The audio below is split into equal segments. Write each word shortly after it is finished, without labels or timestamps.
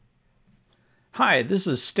Hi, this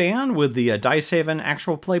is Stan with the Dice Haven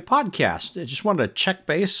Actual Play Podcast. I just wanted to check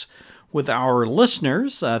base with our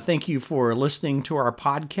listeners. Thank you for listening to our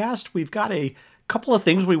podcast. We've got a couple of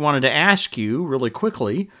things we wanted to ask you really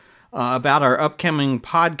quickly about our upcoming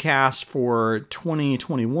podcast for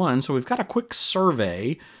 2021. So we've got a quick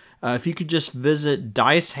survey. If you could just visit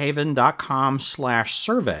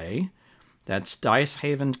dicehaven.com/survey. That's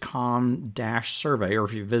dicehaven.com-survey, or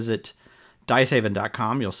if you visit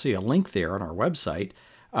dicehaven.com, you'll see a link there on our website.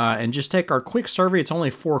 And just take our quick survey. It's only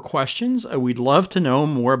 4 questions. We'd love to know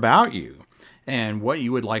more about you and what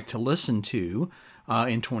you would like to listen to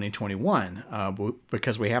in 2021,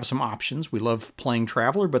 because we have some options. We love playing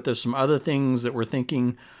Traveller, but there's some other things that we're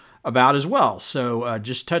thinking about as well. So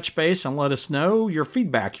just touch base and let us know your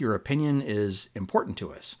feedback. Your opinion is important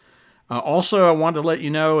to us. Also, I wanted to let you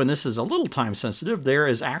know, and this is a little time sensitive, there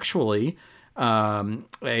is actually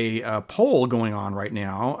a poll going on right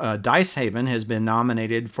now. Dice Haven has been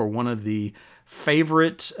nominated for one of the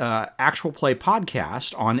favorite actual play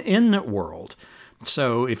podcasts on InWorld.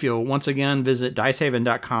 So if you'll once again visit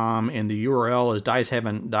dicehaven.com and the URL is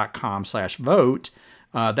dicehaven.com/vote,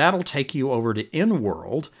 that'll take you over to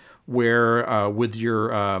InWorld, where with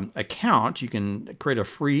your account, you can create a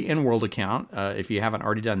free InWorld account if you haven't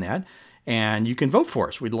already done that. And you can vote for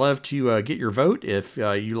us. We'd love to get your vote. If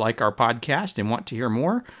you like our podcast and want to hear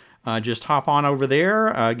more, just hop on over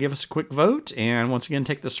there, give us a quick vote, and once again,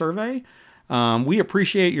 take the survey. We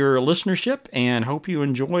appreciate your listenership and hope you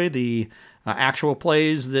enjoy the actual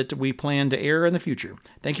plays that we plan to air in the future.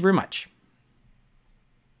 Thank you very much.